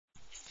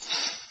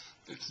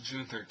It's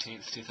June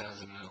 13th,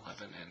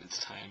 2011, and it's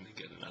time to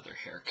get another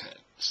haircut.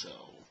 So,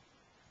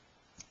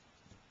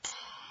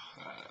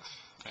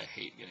 I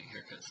hate getting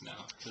haircuts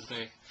now because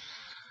they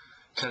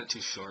cut it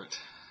too short.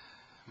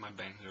 My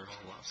bangs are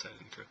all lopsided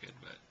and crooked,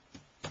 but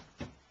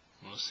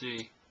we'll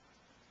see.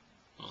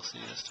 We'll see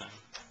this time.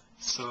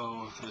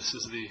 So, this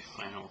is the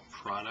final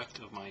product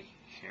of my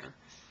hair.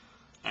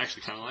 I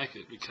actually kind of like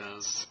it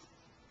because,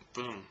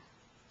 boom,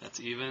 that's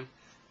even.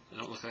 I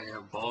don't look like I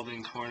have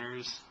balding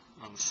corners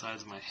on the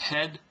sides of my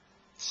head,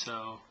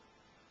 so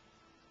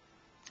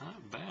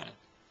not bad.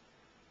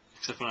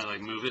 Except when I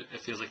like move it,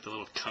 it feels like the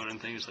little Conan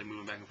thing, just like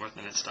moving back and forth,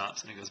 and it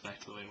stops and it goes back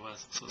to the way it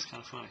was. So it's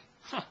kind of funny.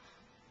 Huh?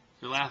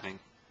 You're laughing.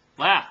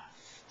 Laugh.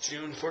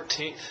 June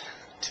 14th,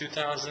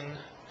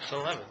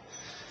 2011.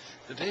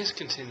 The days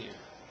continue.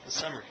 The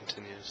summer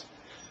continues.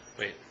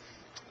 Wait.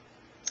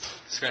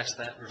 Scratch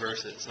that.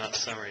 Reverse it. It's not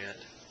summer yet.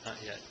 Not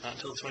yet. Not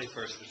until the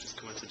 21st, which is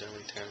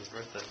coincidentally Taryn's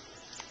birthday.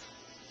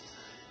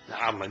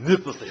 Now my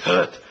nipples, they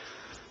hurt.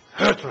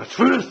 Hurt when I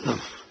twist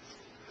them.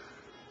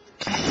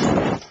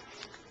 God,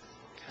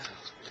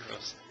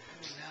 gross.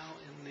 Now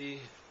in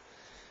the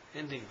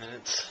ending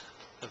minutes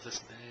of this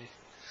day,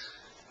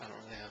 I don't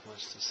really have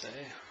much to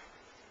say.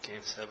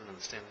 Game 7 of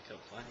the Stanley Cup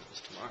final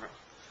is tomorrow.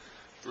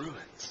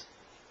 Bruins,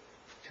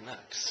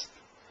 Canucks,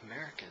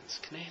 Americans,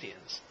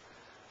 Canadians.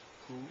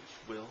 Who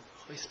will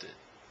hoist it?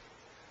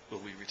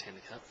 Will we retain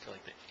the cup for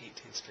like the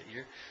 18th straight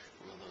year?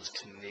 Or will those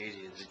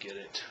Canadians get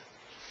it?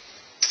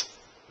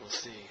 We'll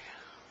see.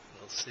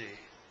 We'll see.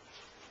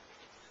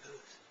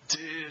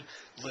 Dude,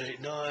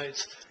 late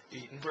nights,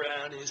 eating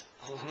brownies.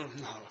 Oh,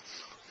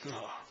 no.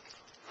 No.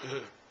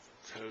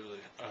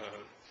 Totally.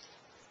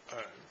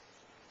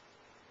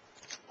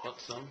 Want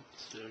some?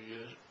 Still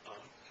good.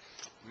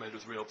 Made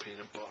with real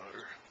peanut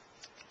butter.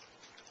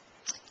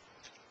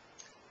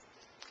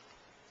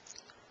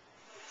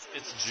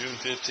 It's June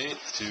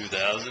 15th,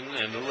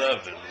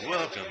 2011.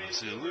 Welcome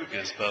to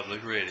Lucas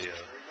Public Radio.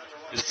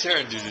 Is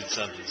Taryn doing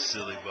something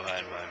silly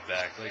behind my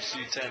back like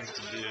she tends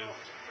to do?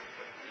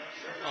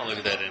 Oh, look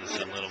at that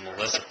innocent little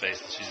Melissa face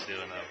that she's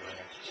doing over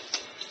there.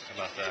 How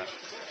about that?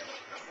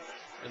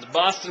 And the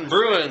Boston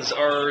Bruins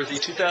are the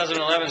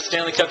 2011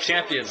 Stanley Cup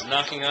champions,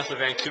 knocking off the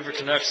Vancouver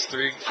Canucks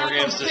 4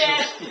 games to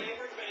 2.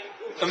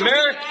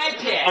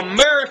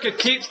 America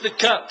keeps the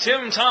cup.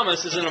 Tim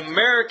Thomas is an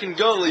American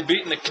goalie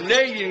beating a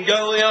Canadian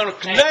goalie on a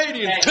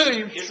Canadian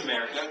team. It's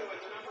America.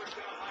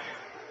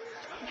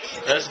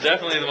 That's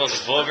definitely the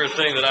most vulgar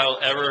thing that I will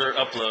ever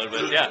upload.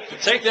 But yeah,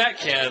 take that,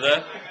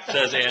 Canada,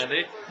 says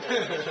Andy.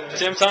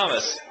 Tim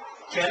Thomas.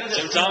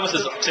 Tim Thomas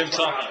is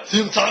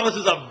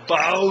a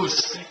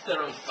boss.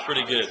 It's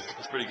pretty good.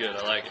 It's pretty good.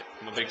 I like it.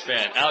 I'm a big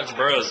fan. Alex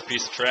Burrows is a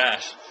piece of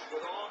trash.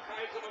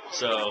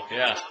 So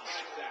yeah.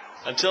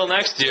 Until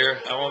next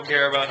year, I won't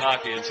care about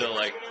hockey until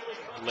like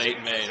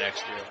late May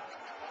next year.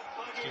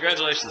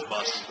 Congratulations,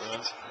 Boston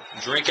Bruins.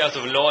 Drink out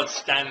of Lord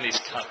Stanley's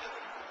cup.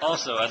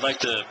 Also, I'd like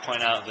to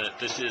point out that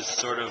this is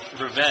sort of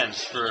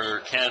revenge for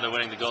Canada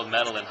winning the gold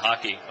medal in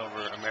hockey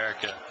over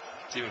America.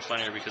 It's even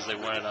funnier because they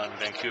won it on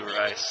Vancouver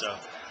ice, so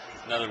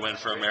another win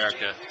for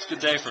America. It's a good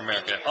day for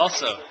America.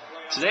 Also,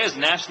 today is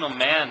National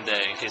Man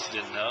Day, in case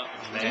you didn't know.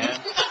 Man.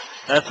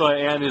 That's why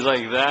Andy's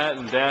like that,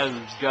 and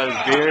Dad's got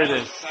his beard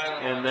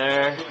in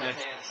there.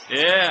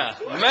 Yeah,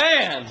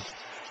 man!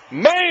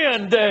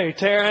 Man Day,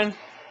 Taryn!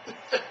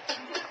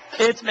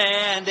 It's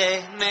Man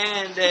Day,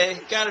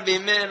 gotta be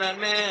men on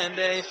Man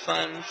Day,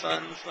 fun.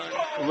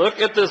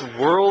 Look at this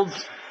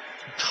world's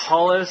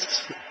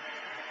tallest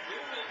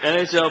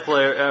NHL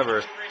player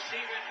ever.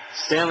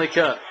 Stanley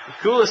Cup.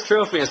 Coolest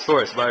trophy in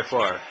sports by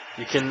far.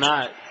 You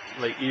cannot,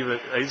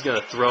 he's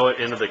gonna throw it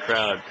into the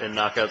crowd and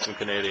knock out some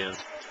Canadians.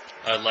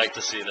 I'd like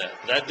to see that.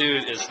 That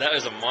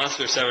is a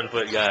monster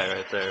 7-foot guy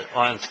right there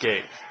on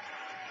skates.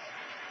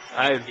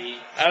 I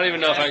don't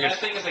even know if I can. That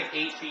thing is like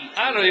 8 feet.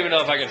 I don't even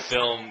know if I can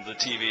film the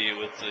TV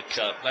with the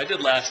cup. I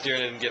did last year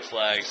and I didn't get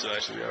flagged, so I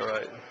should be all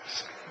right.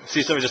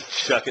 See somebody just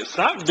chuck it.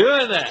 Stop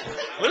doing that.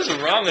 What is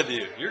wrong with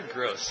you? You're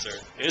gross, sir.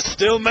 It's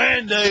still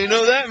Man Day. You know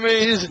what that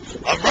means?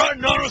 I'm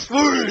riding on a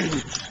swing.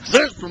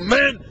 That's what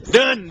men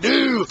done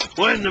do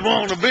when they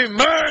want to be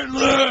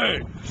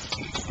manly.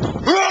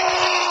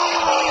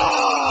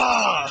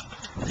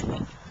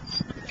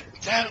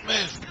 Damn it,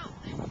 man.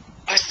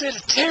 I set a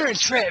Taryn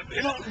trap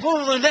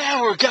more than an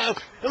hour ago,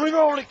 and we've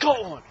already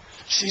caught one.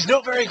 She's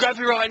not very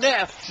grabby right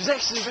now. She's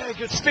actually in very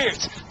good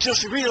spirits until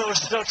she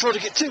realizes that I'm trying to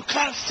get too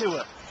close to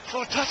her. If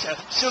I touch her,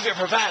 she'll get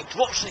revived.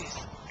 Watch this.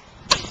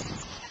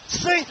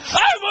 See?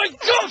 Oh my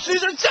God,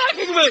 she's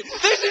attacking me!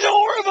 This is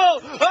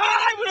horrible!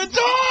 I'm gonna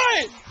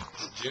die!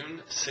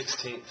 June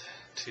 16th,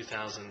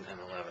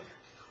 2011.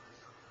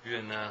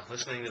 You've been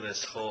listening to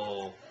this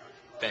whole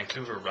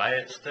Vancouver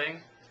Riots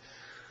thing.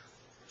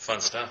 Fun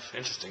stuff,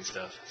 interesting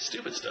stuff,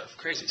 stupid stuff,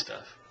 crazy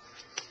stuff.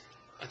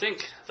 I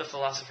think the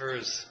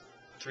philosophers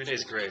 3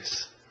 Days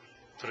Grace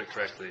put it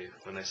correctly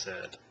when they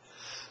said,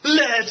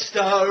 "Let's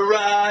start a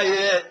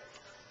riot,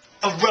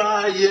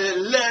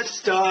 let's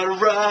start a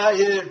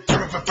riot."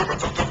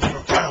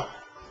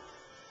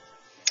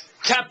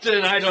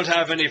 Captain, I don't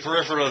have any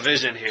peripheral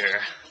vision here.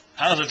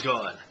 How's it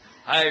going?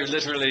 I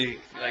literally,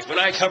 like, when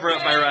I cover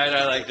up my right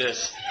eye like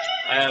this,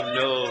 I have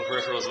no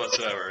peripherals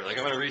whatsoever. Like,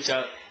 I'm going to reach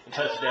out and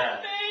touch Dad.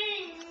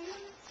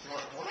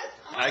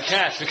 I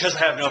can't because I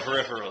have no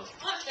peripherals.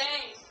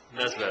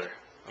 That's better.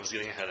 I was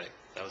getting a headache.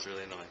 That was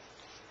really annoying.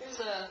 That's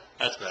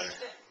better.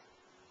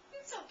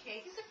 It's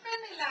okay. He's a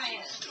friendly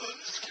lion. Starting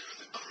to scare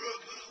the crap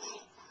out of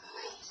little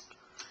girls.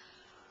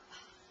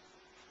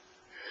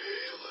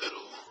 Hey,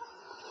 little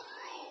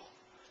girl.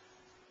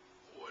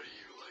 What do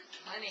you like to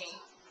Honey.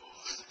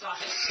 Stop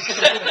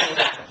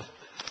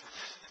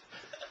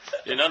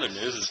it. In other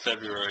news, it's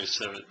February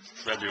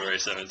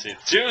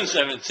 17th. June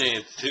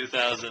 17th,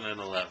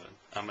 2011.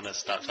 I'm going to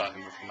stop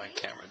talking before my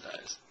camera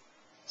dies.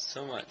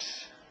 So much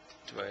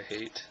do I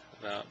hate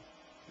about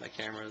my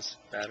camera's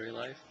battery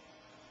life.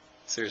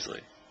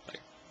 Seriously, like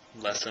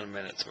less than a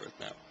minute's worth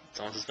now. It's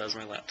almost as bad as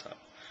my laptop.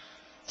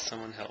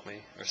 Someone help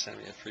me or send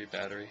me a free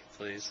battery,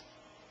 please.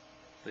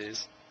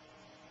 Please.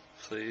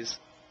 Please.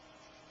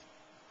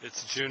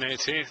 It's June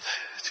 18th,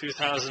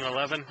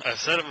 2011.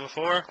 I've said it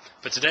before,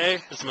 but today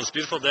is the most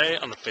beautiful day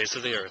on the face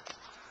of the earth.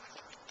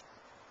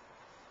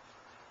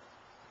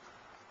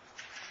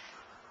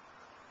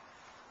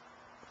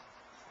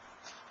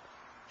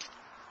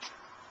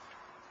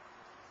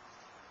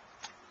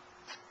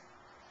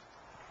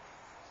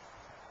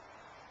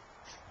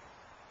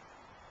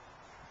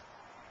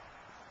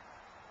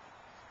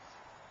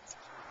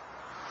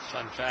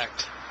 Fun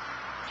fact,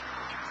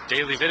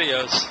 daily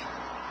videos,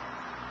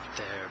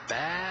 they're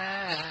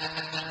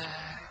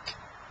back.